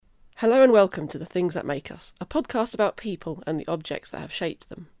Hello and welcome to The Things That Make Us, a podcast about people and the objects that have shaped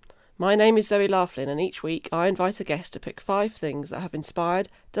them. My name is Zoe Laughlin, and each week I invite a guest to pick 5 things that have inspired,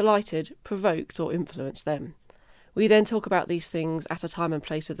 delighted, provoked or influenced them. We then talk about these things at a time and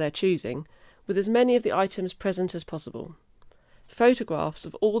place of their choosing, with as many of the items present as possible. Photographs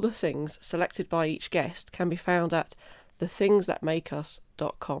of all the things selected by each guest can be found at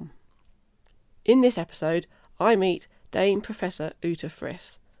thethingsthatmakeus.com. In this episode, I meet Dame Professor Uta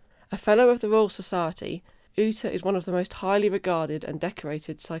Frith. A Fellow of the Royal Society, Uta is one of the most highly regarded and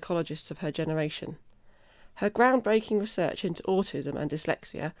decorated psychologists of her generation. Her groundbreaking research into autism and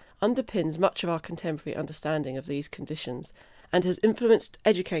dyslexia underpins much of our contemporary understanding of these conditions and has influenced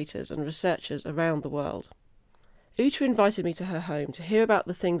educators and researchers around the world. Uta invited me to her home to hear about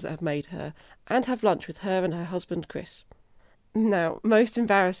the things that have made her and have lunch with her and her husband Chris. Now, most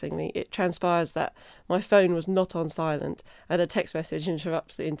embarrassingly, it transpires that my phone was not on silent and a text message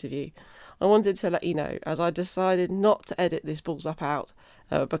interrupts the interview. I wanted to let you know, as I decided not to edit this balls up out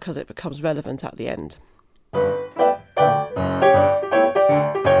because it becomes relevant at the end.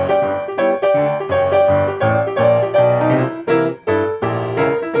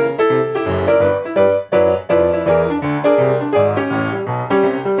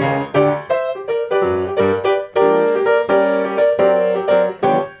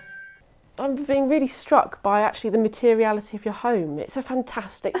 Really struck by actually the materiality of your home. It's a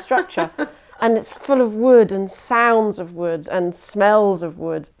fantastic structure and it's full of wood and sounds of wood and smells of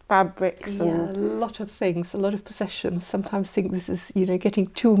wood, fabrics and... a lot of things, a lot of possessions. Sometimes think this is, getting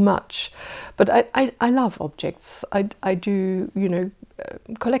too much. But I love objects. I do,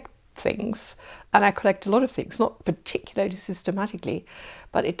 collect things, and I collect a lot of things, not particularly systematically,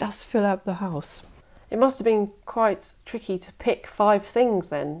 but it does fill up the house. It must have been quite tricky to pick 5 things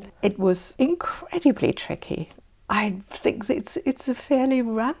then. It was incredibly tricky. I think it's a fairly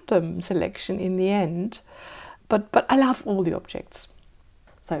random selection in the end, but I love all the objects.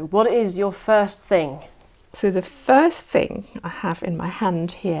 So what is your first thing? So the first thing I have in my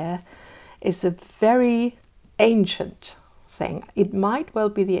hand here is a very ancient thing. It might well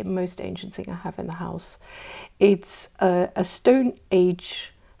be the most ancient thing I have in the house. It's a Stone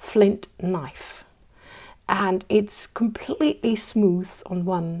Age flint knife. And it's completely smooth on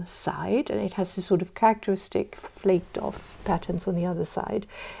one side, and it has this sort of characteristic flaked off patterns on the other side.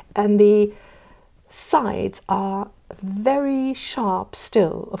 And the sides are very sharp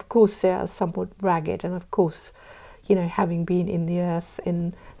still. Of course, they are somewhat ragged, and of course, having been in the earth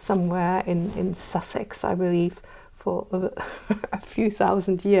somewhere in Sussex, I believe, for a few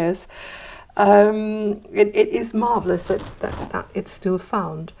thousand years, it is marvellous that it's still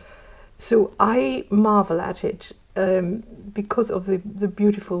found. So I marvel at it because of the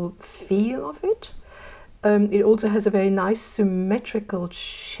beautiful feel of it. It also has a very nice symmetrical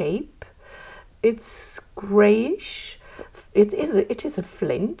shape. It's greyish. It is a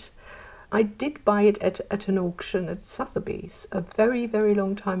flint. I did buy it at an auction at Sotheby's a very, very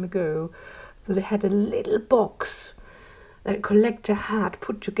long time ago. So they had a little box that a collector had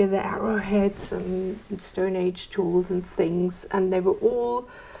put together arrowheads and Stone Age tools and things, and they were all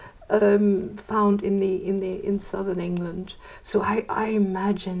found in southern England. So I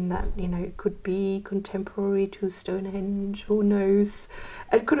imagine that it could be contemporary to Stonehenge. Who knows?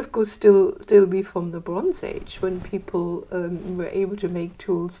 It could of course still be from the Bronze Age, when people were able to make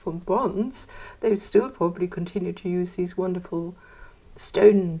tools from bronze. They would still probably continue to use these wonderful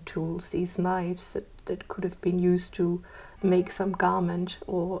stone tools, these knives that could have been used to make some garment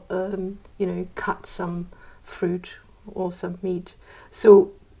or cut some fruit or some meat.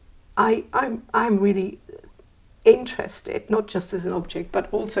 So I'm really interested, not just as an object, but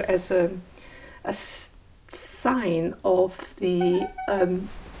also as a sign of the...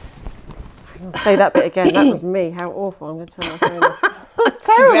 Say that bit again. That was me. How awful. I'm going to turn my phone off. That's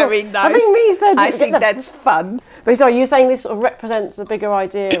very nice. Having me said... I think that's fun. But sorry, you're saying this sort of represents a bigger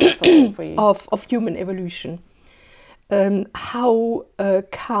idea or something for you? Of human evolution. How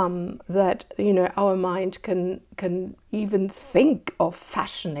come that our mind can even think of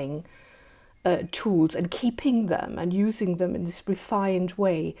fashioning tools and keeping them and using them in this refined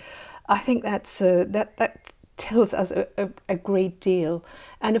way? I think that's that tells us a great deal,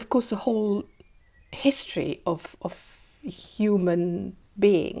 and of course the whole history of human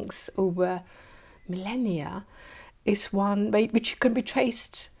beings over millennia is one which can be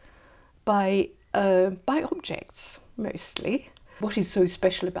traced by objects. Mostly. What is so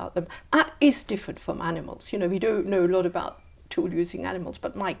special about them? That is different from animals. We don't know a lot about tool-using animals,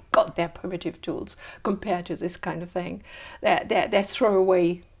 but my God, they're primitive tools compared to this kind of thing. They're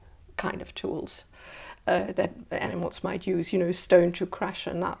throwaway kind of tools. that animals might use, stone to crush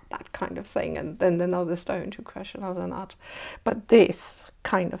a nut, that kind of thing, and then another stone to crush another nut. But this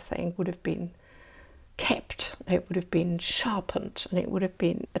kind of thing would have been kept, it would have been sharpened, and it would have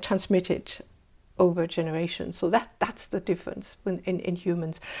been transmitted over generations. So that's the difference in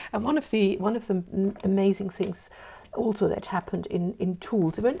humans. And one of the amazing things also that happened in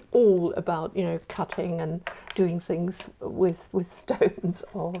tools, it weren't all about cutting and doing things with stones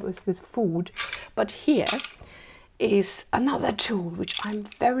or with food, but here is another tool which I'm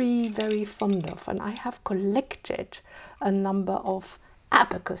very, very fond of, and I have collected a number of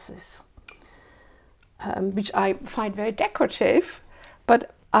abacuses, which I find very decorative,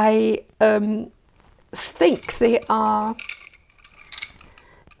 but I think they are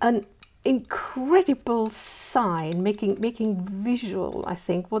an incredible sign, making visual, I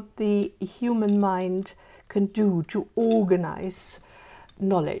think, what the human mind can do to organize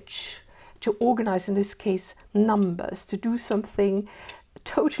knowledge, to organize, in this case, numbers, to do something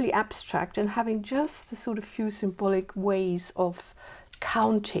totally abstract and having just a sort of few symbolic ways of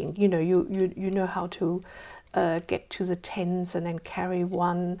counting. You know how to get to the tens and then carry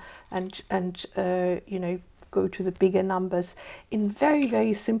one and go to the bigger numbers in very,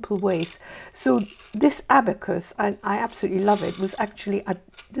 very simple ways. So this abacus, I absolutely love it, was actually,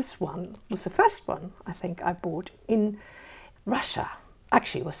 this one was the first one I think I bought in Russia.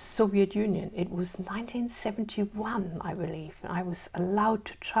 Actually, it was Soviet Union. It was 1971, I believe. I was allowed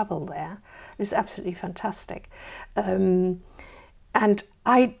to travel there. It was absolutely fantastic.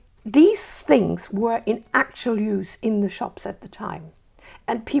 These things were in actual use in the shops at the time,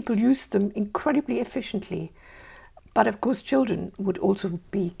 and people used them incredibly efficiently. But of course, children would also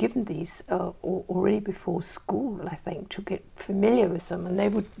be given these already before school, I think, to get familiar with them, and they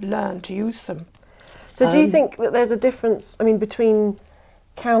would learn to use them. So do you think that there's a difference, between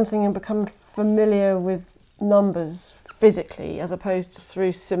counting and becoming familiar with numbers physically as opposed to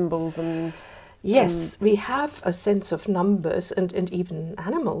through symbols and... Yes, we have a sense of numbers, and even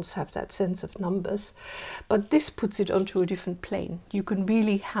animals have that sense of numbers, but this puts it onto a different plane. You can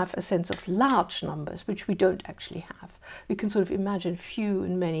really have a sense of large numbers, which we don't actually have. We can sort of imagine few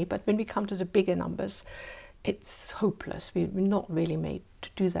and many, but when we come to the bigger numbers, it's hopeless. We're not really made to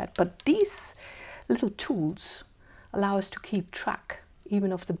do that. But these little tools allow us to keep track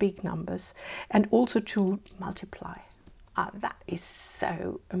even of the big numbers, and also to multiply. That is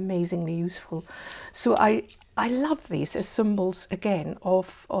so amazingly useful. So I love these as symbols, again,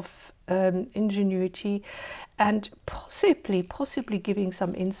 of ingenuity, and possibly giving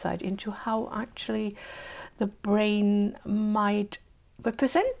some insight into how actually the brain might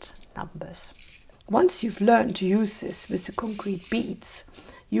represent numbers. Once you've learned to use this with the concrete beads,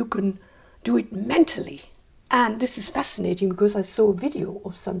 you can do it mentally. And this is fascinating because I saw a video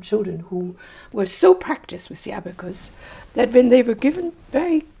of some children who were so practiced with the abacus that when they were given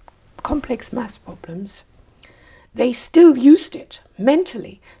very complex math problems, they still used it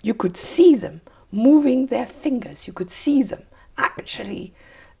mentally. You could see them moving their fingers. You could see them actually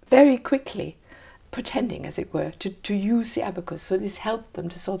very quickly pretending, as it were, to use the abacus. So this helped them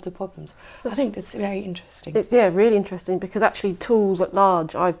to solve the problems. I think that's very interesting. It's really interesting, because actually tools at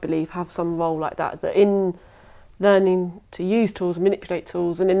large, I believe, have some role like that in learning to use tools, manipulate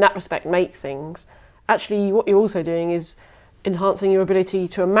tools, and in that respect make things. Actually, what you're also doing is enhancing your ability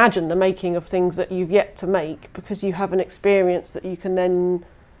to imagine the making of things that you've yet to make, because you have an experience that you can then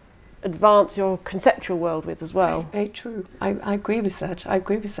advance your conceptual world with as well. Very true. I agree with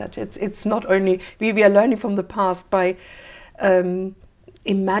that. It's not only we are learning from the past by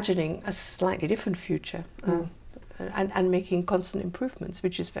imagining a slightly different future. And making constant improvements,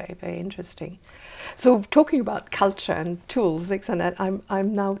 which is very, very interesting. So talking about culture and tools,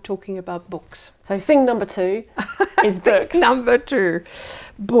 I'm now talking about books. So thing number 2 is books. Number 2,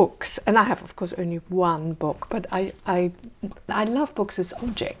 books. And I have, of course, only one book, but I love books as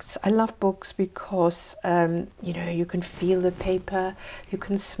objects. I love books because, you can feel the paper, you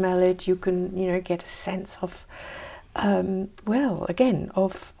can smell it, you can, get a sense of,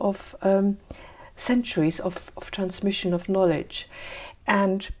 centuries of transmission of knowledge.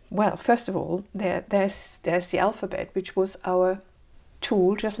 And first of all, there's the alphabet, which was our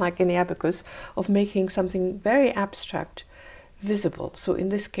tool, just like in the abacus, of making something very abstract visible. So in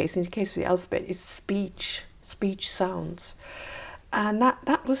the case of the alphabet, it's speech sounds. And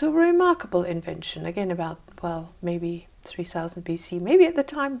that was a remarkable invention, again about, maybe 3000 BC. Maybe at the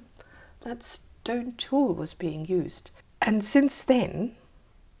time that stone tool was being used. And since then,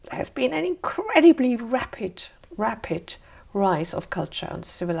 there has been an incredibly rapid rise of culture and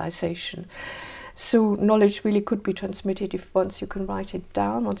civilization. So knowledge really could be transmitted if once you can write it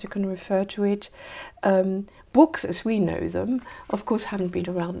down, once you can refer to it. Books, as we know them, of course, haven't been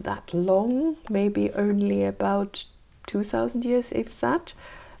around that long, maybe only about 2,000 years, if that.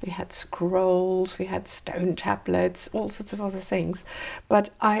 We had scrolls, we had stone tablets, all sorts of other things.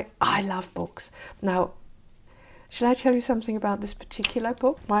 But I love books. Now, shall I tell you something about this particular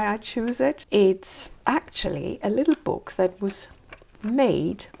book, why I choose it? It's actually a little book that was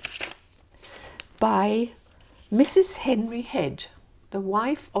made by Mrs. Henry Head, the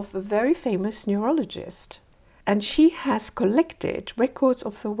wife of a very famous neurologist. And she has collected records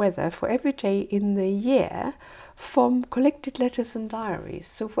of the weather for every day in the year from collected letters and diaries.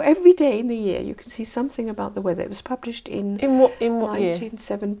 So for every day in the year, you can see something about the weather. It was published in what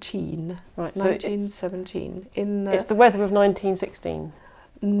 1917. Year? Right, 1917. It's the weather of 1916.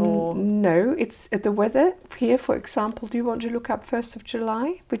 Or... No, it's the weather here, for example. Do you want to look up 1st of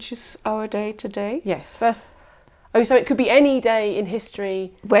July, which is our day today? Yes, first. Oh, so it could be any day in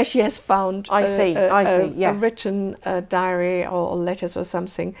history where she has found a written diary or letters or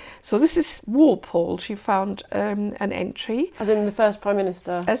something. So this is Walpole. She found an entry. As in the first Prime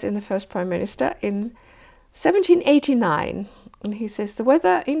Minister. As in the first Prime Minister in 1789. And he says, the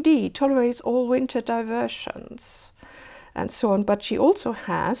weather indeed tolerates all winter diversions and so on. But she also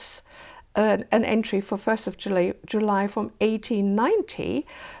has an entry for 1st of July from 1890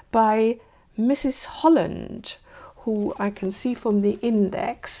 by Mrs. Holland, who I can see from the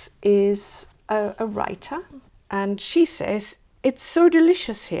index is a writer. And she says, it's so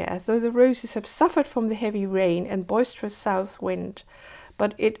delicious here, though the roses have suffered from the heavy rain and boisterous south wind,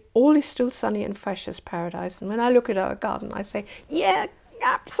 but it all is still sunny and fresh as paradise. And when I look at our garden, I say, yeah,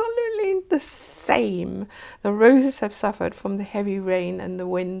 absolutely the same. The roses have suffered from the heavy rain and the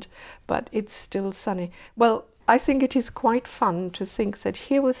wind, but it's still sunny. Well, I think it is quite fun to think that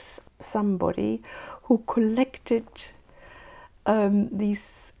here was somebody who collected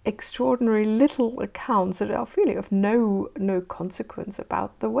these extraordinary little accounts that are really of no consequence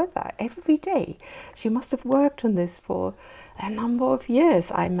about the weather every day. She must have worked on this for a number of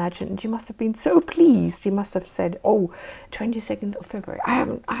years, I imagine. She must have been so pleased. She must have said, oh, 22nd of February, I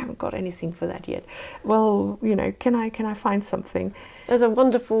haven't got anything for that yet. Well, can I find something? There's a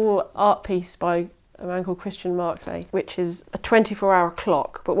wonderful art piece by a man called Christian Marclay, which is a 24-hour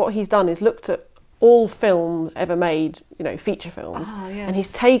clock. But what he's done is looked at all film ever made, feature films, yes. And he's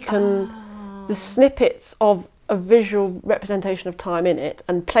taken the snippets of a visual representation of time in it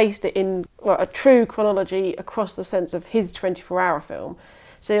and placed it in a true chronology across the sense of his 24-hour film.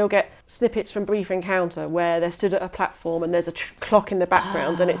 So you'll get snippets from Brief Encounter where they're stood at a platform and there's a clock in the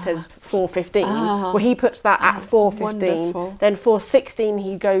background and it says 4:15, where he puts that at 4:15. Wonderful. Then 4:16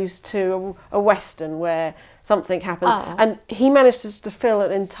 he goes to a western where something happens, and he manages to fill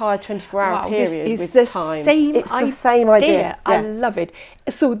an entire 24-hour period with time. It's the same idea. Yeah. I love it.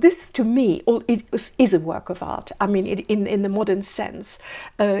 So this, to me, it is a work of art. I mean, in the modern sense,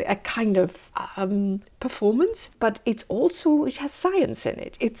 a kind of performance, but it has science in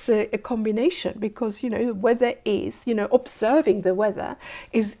it. It's a combination because, the weather is, observing the weather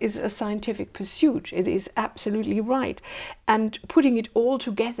is a scientific pursuit. It is absolutely right. And putting it all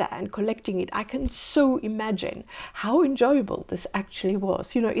together and collecting it, I can so imagine how enjoyable this actually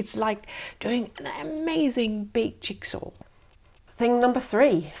was. It's like doing an amazing big jigsaw. Thing number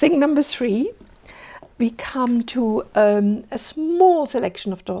three, we come to a small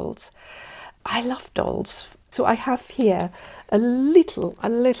selection of dolls. I love dolls. So I have here a little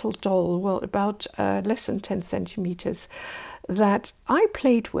doll, well, about less than 10 centimeters, that I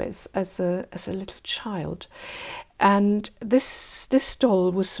played with as a little child. And this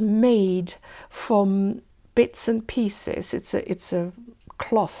doll was made from bits and pieces. It's a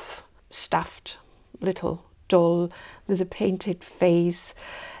cloth stuffed little doll with a painted face,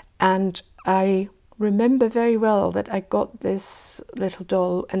 and I remember very well that I got this little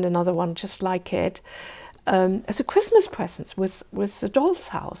doll and another one just like it as a Christmas present with the doll's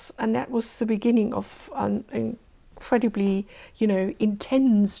house, and that was the beginning of an incredibly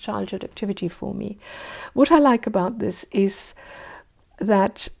intense childhood activity for me. What I like about this is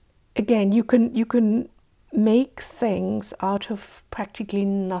that, again, you can make things out of practically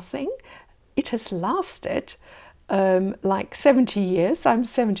nothing. It has lasted like 70 years. I'm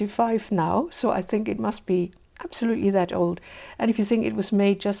 75 now, so I think it must be absolutely that old. And if you think it was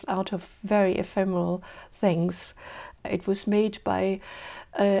made just out of very ephemeral things, It was made by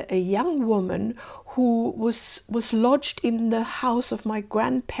a young woman who was lodged in the house of my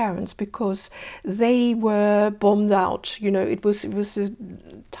grandparents because they were bombed out. You know, it was a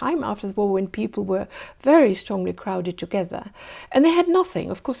time after the war when people were very strongly crowded together, and they had nothing.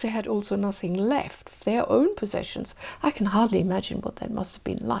 Of course, they had also nothing left, their own possessions. I can hardly imagine what that must have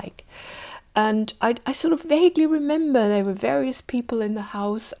been like. And I sort of vaguely remember there were various people in the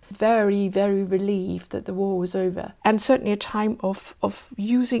house, very, very relieved that the war was over. And certainly a time of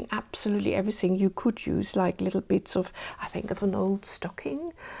using absolutely everything you could use, like little bits of, I think, of an old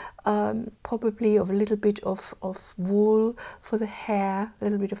stocking, probably of a little bit of wool for the hair, a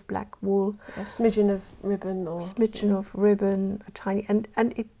little bit of black wool. A smidgen of ribbon or... Smidgen of ribbon, a tiny... And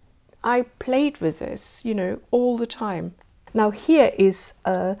I played with this, you know, all the time. Now here is...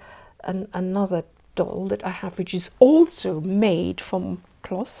 another doll that I have, which is also made from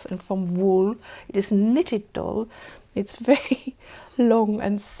cloth and from wool. It is a knitted doll. It's very long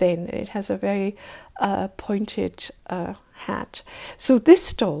and thin. It has a very pointed hat. So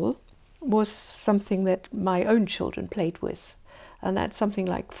this doll was something that my own children played with. And that's something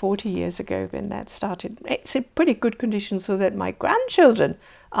like 40 years ago when that started. It's in pretty good condition so that my grandchildren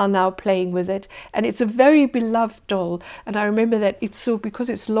are now playing with it. And it's a very beloved doll. And I remember that it's so,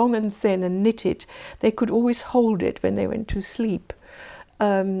 because it's long and thin and knitted, they could always hold it when they went to sleep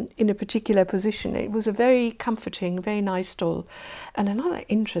in a particular position. It was a very comforting, very nice doll. And another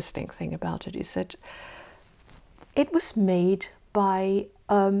interesting thing about it is that it was made by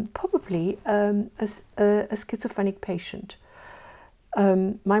probably a schizophrenic patient.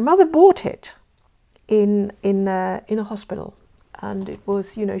 My mother bought it in a hospital, and it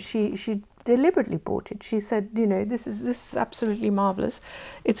was, you know, she deliberately bought it. She said, you know, this is absolutely marvelous.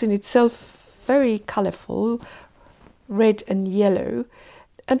 It's in itself very colourful, red and yellow,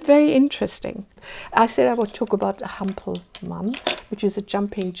 and very interesting. I said I would talk about a Hampelmann, which is a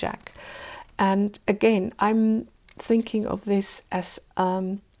jumping jack, and again, I'm thinking of this as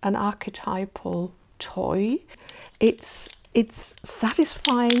an archetypal toy. It's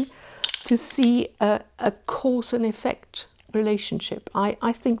satisfying to see a cause and effect relationship.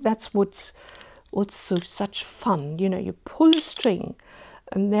 I think that's what's such fun. You know, you pull a string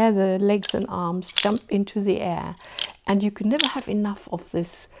and there the legs and arms jump into the air, and you can never have enough of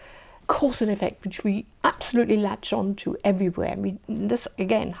this cause and effect, which we absolutely latch on to everywhere. I mean, that's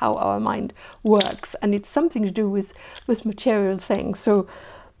again how our mind works, and it's something to do with material things. So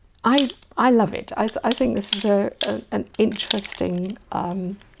I love it. I think this is an interesting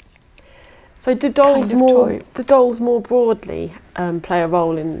so do dolls toy. more broadly play a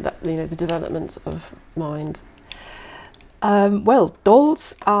role in that, you know, the development of mind? Well,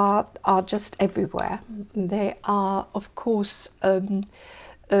 dolls are just everywhere. They are, of course, some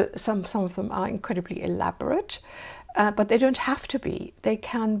of them are incredibly elaborate, but they don't have to be. They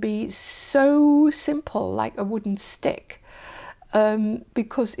can be so simple, like a wooden stick.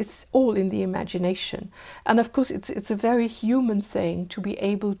 Because it's all in the imagination. And of course it's a very human thing to be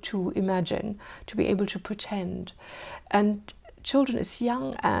able to imagine, to be able to pretend. And children as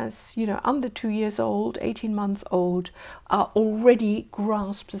young as, you know, under 2 years old, 18 months old, are already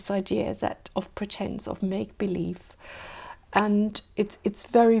grasp this idea that of pretense, of make-believe. And it's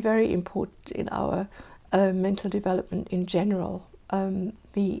very, very important in our mental development in general.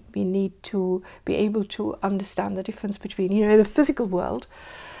 We need to be able to understand the difference between, you know, the physical world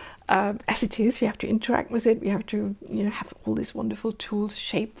as it is. We have to interact with it. We have to, you know, have all these wonderful tools,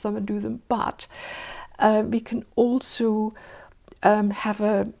 shape them and do them. But we can also have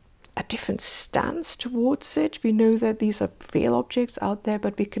a different stance towards it. We know that these are real objects out there,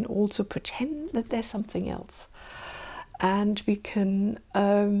 but we can also pretend that there's something else. And we can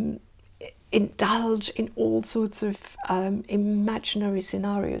indulge in all sorts of imaginary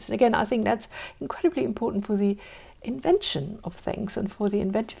scenarios. And again, I think that's incredibly important for the invention of things and for the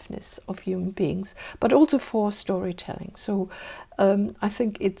inventiveness of human beings, but also for storytelling. So I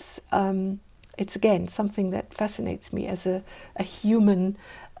think it's again something that fascinates me as a human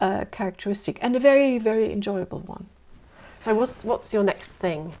characteristic, and a very, very enjoyable one. So what's your next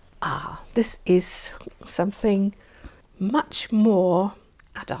thing? This is something much more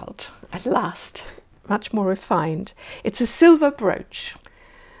adult, at last, much more refined. It's a silver brooch.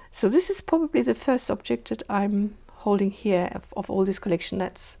 So this is probably the first object that I'm holding here of all this collection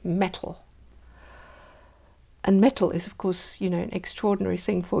that's metal. And metal is, of course, you know, an extraordinary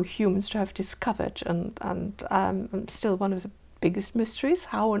thing for humans to have discovered, and still one of the biggest mysteries,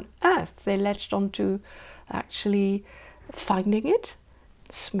 how on earth they latched onto actually finding it,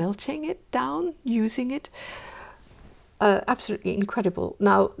 smelting it down, using it. Absolutely incredible.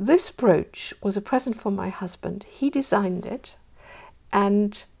 Now, this brooch was a present from my husband. He designed it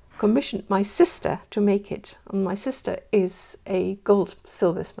and commissioned my sister to make it. And my sister is a gold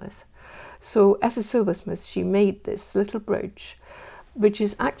silversmith. So as a silversmith, she made this little brooch, which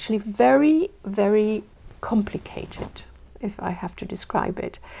is actually very, very complicated, if I have to describe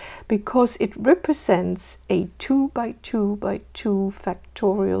it, because it represents a 2 by 2 by 2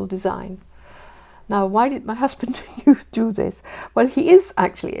 factorial design. Now, why did my husband do this? Well, he is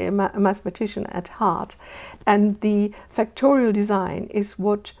actually a mathematician at heart, and the factorial design is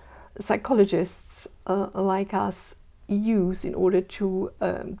what psychologists like us use in order to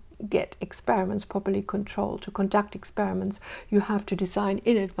get experiments properly controlled. To conduct experiments, you have to design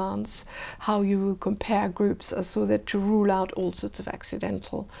in advance how you will compare groups so that to rule out all sorts of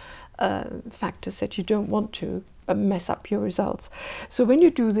accidental factors that you don't want to mess up your results. So when you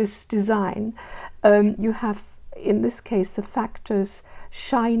do this design, you have, in this case, the factors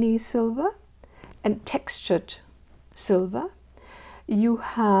shiny silver and textured silver. You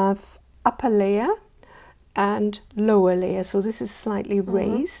have upper layer and lower layer, so this is slightly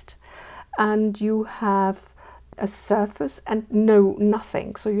raised, and you have a surface and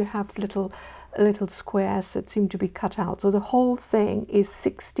nothing, so you have little squares that seem to be cut out. So the whole thing is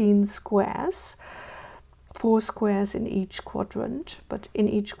 16 squares, 4 squares in each quadrant, but in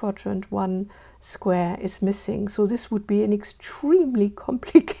each quadrant 1 square is missing. So this would be an extremely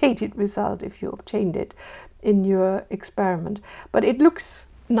complicated result if you obtained it in your experiment, but it looks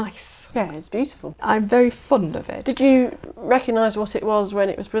nice. Yeah, it's beautiful. I'm very fond of it. Did you recognise what it was when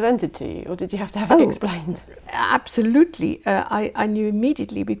it was presented to you, or did you have to have it explained? Absolutely. I knew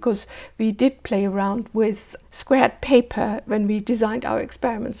immediately, because we did play around with squared paper when we designed our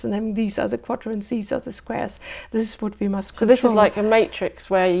experiments, and then these are the quadrants, these are the squares. This is what we must control. So this is like a matrix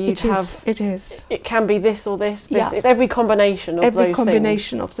where you have... It is. It can be this or this. Yeah. It's every combination of those things. Every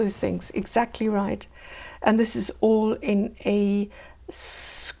combination of those things. Exactly right. And this is all in a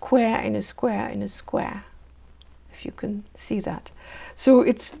square in a square in a square, if you can see that. So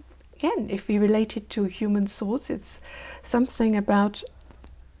it's, again, if we relate it to human thoughts, it's something about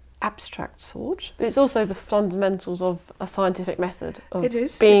abstract thought. It's also the fundamentals of a scientific method of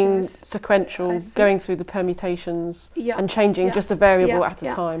being sequential, going through the permutations and changing just a variable at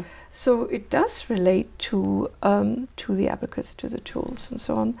a time. So it does relate to the abacus, to the tools and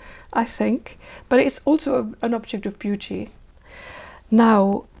so on, I think, but it's also an object of beauty.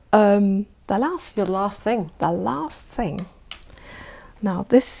 Now, the last thing. Now,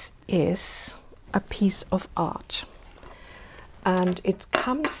 this is a piece of art, and it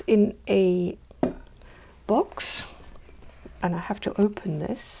comes in a box, and I have to open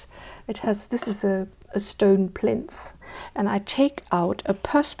this. This is a stone plinth, and I take out a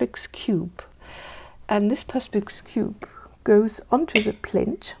Perspex cube, and this Perspex cube goes onto the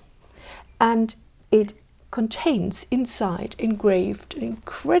plinth, and it contains inside, engraved, an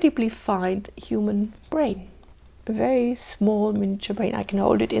incredibly fine human brain. A very small miniature brain. I can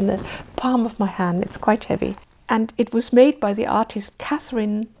hold it in the palm of my hand. It's quite heavy. And it was made by the artist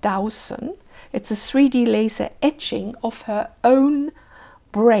Catherine Dowson. It's a 3D laser etching of her own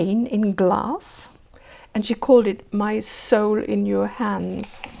brain in glass. And she called it My Soul in Your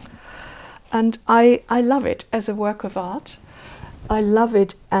Hands. And I love it as a work of art. I love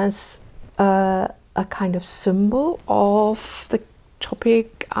it as a kind of symbol of the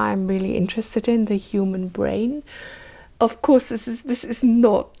topic I'm really interested in, the human brain. Of course, this is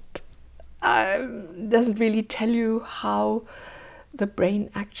not doesn't really tell you how the brain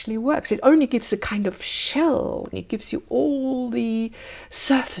actually works. It only gives a kind of shell. It gives you all the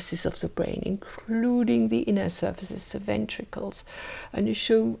surfaces of the brain, including the inner surfaces, the ventricles, and you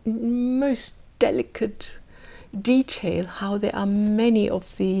show most delicate detail how there are many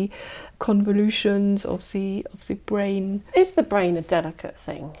of the convolutions of the brain. Is the brain a delicate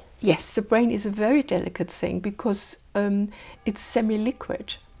thing? Yes, the brain is a very delicate thing because it's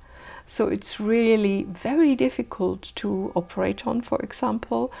semi-liquid. So it's really very difficult to operate on, for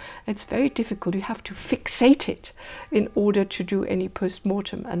example. It's very difficult. You have to fixate it in order to do any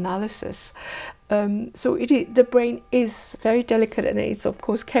post-mortem analysis. So the brain is very delicate, and it's of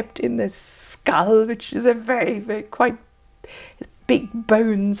course kept in the skull, which is a very, very quite big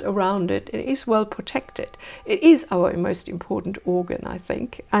bones around it. It is well protected. It is our most important organ, I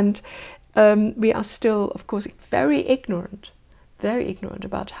think. And we are still, of course, very ignorant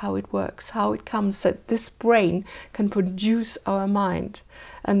about how it works, how it comes that this brain can produce our mind,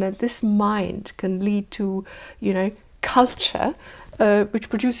 and that this mind can lead to, culture, which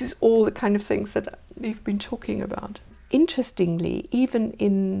produces all the kind of things that we've been talking about. interestingly, even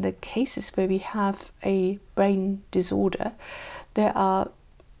in the cases where we have a brain disorder, there are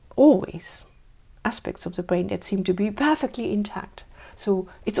always aspects of the brain that seem to be perfectly intact. So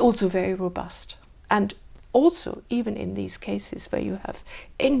it's also very robust. And also, even in these cases where you have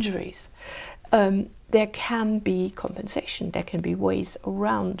injuries, there can be compensation. There can be ways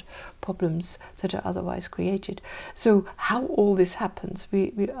around problems that are otherwise created. So how all this happens,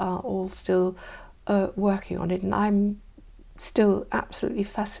 we are all still working on it. And I'm still absolutely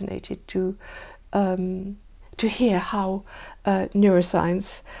fascinated to hear how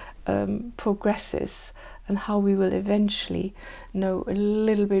neuroscience progresses and how we will eventually know a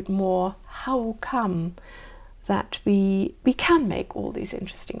little bit more how come that we can make all these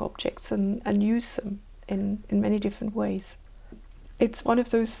interesting objects and use them in many different ways. It's one of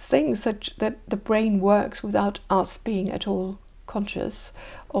those things that the brain works without us being at all conscious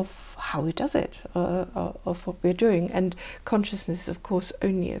of how it does it, of what we're doing. And consciousness, of course,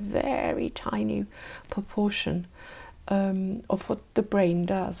 only a very tiny proportion of what the brain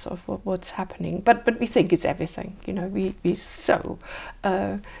does, of what's happening. But we think it's everything. You know, we're so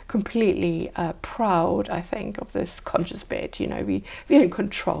completely proud, I think, of this conscious bit. You know, we're in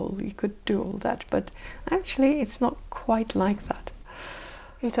control. We could do all that, but actually, it's not quite like that.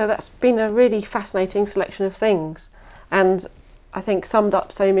 Uta, that's been a really fascinating selection of things, and I think summed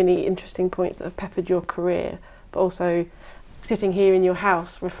up so many interesting points that have peppered your career, but also sitting here in your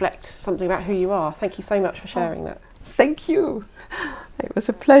house reflect something about who you are. Thank you so much for sharing that. Thank you. It was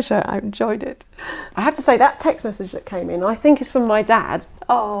a pleasure. I enjoyed it. I have to say that text message that came in, I think is from my dad,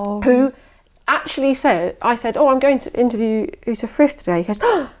 who actually said, I said, I'm going to interview Uta Frith today. He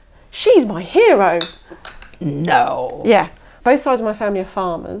goes, she's my hero. No. Yeah. Both sides of my family are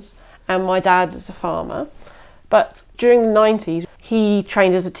farmers, and my dad is a farmer. But during the 90s, he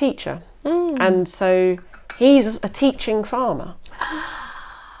trained as a teacher. And so he's a teaching farmer.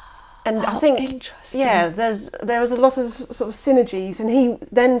 And I think, interesting. there was a lot of sort of synergies, and he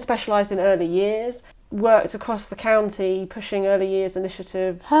then specialised in early years, worked across the county pushing early years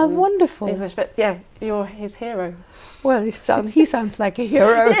initiatives. How wonderful. But yeah, you're his hero. Well, he sounds like a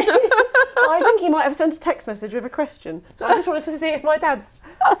hero. I think he might have sent a text message with a question. So I just wanted to see if my dad's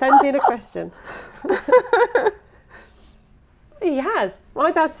sent in a question. He has.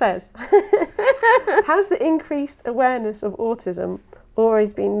 My dad says, has the increased awareness of autism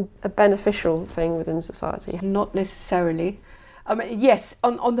always been a beneficial thing within society? Not necessarily. I mean, yes,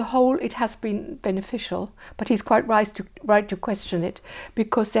 on the whole, it has been beneficial, but he's quite right to question it,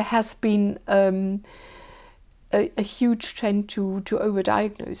 because there has been a huge trend to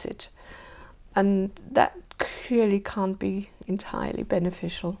overdiagnose it, and that clearly can't be entirely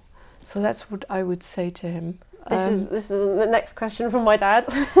beneficial. So that's what I would say to him. This is the next question from my dad.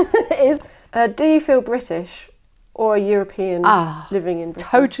 Is do you feel British or European living in Britain?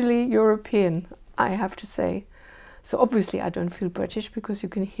 Totally European, I have to say. So obviously I don't feel British, because you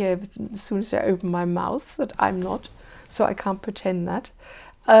can hear as soon as I open my mouth that I'm not, so I can't pretend that.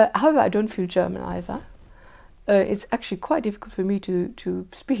 However, I don't feel German either. It's actually quite difficult for me to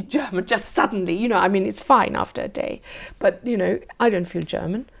speak German just suddenly, you know. I mean, it's fine after a day, but you know, I don't feel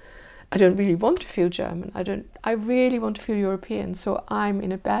German. I don't really want to feel German. I really want to feel European, so I'm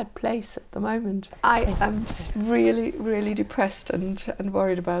in a bad place at the moment. I am really, really depressed and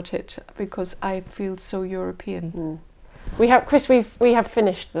worried about it, because I feel so European. We have, Chris, we have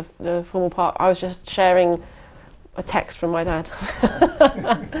finished the formal part. I was just sharing a text from my dad.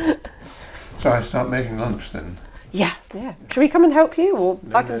 So I start making lunch then? Yeah. Should we come and help you, or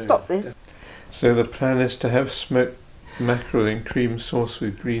I can stop this? So the plan is to have smoked mackerel in cream sauce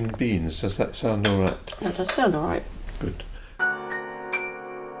with green beans. Does that sound all right? That does sound all right. Good.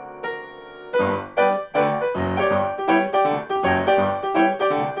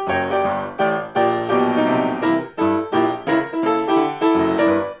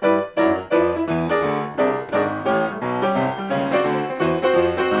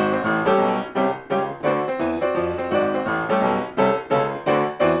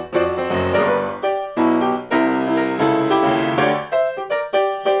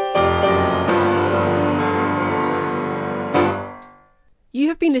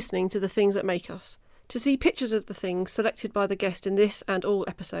 Been listening to The Things That Make Us. To see pictures of the things selected by the guest in this and all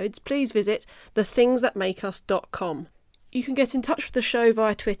episodes, please visit thethingsthatmakeus.com. You can get in touch with the show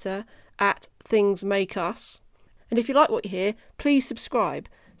via Twitter @thingsmakeus. And if you like what you hear, please subscribe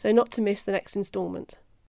so not to miss the next instalment.